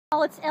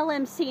It's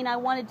LMC and I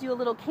want to do a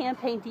little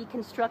campaign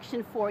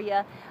deconstruction for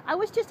you. I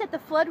was just at the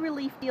flood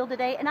relief deal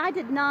today and I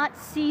did not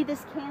see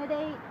this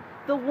candidate,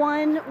 the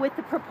one with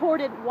the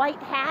purported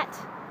white hat.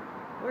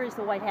 Where is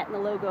the white hat in the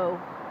logo?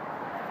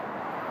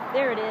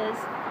 There it is.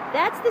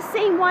 That's the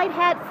same white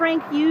hat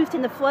Frank used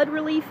in the flood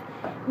relief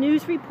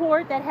news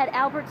report that had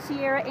Albert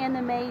Sierra and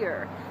the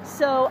mayor.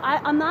 So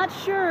I'm not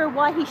sure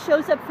why he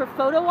shows up for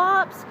photo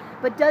ops,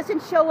 but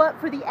doesn't show up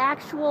for the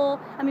actual.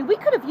 I mean, we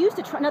could have used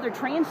another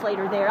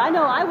translator there. I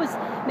know I was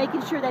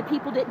making sure that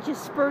people didn't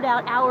just spurt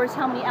out hours,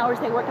 how many hours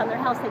they worked on their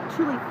house. They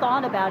truly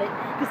thought about it,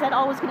 because that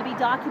all was going to be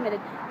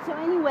documented. So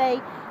anyway,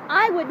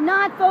 I would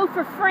not vote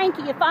for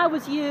Frankie if I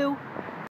was you.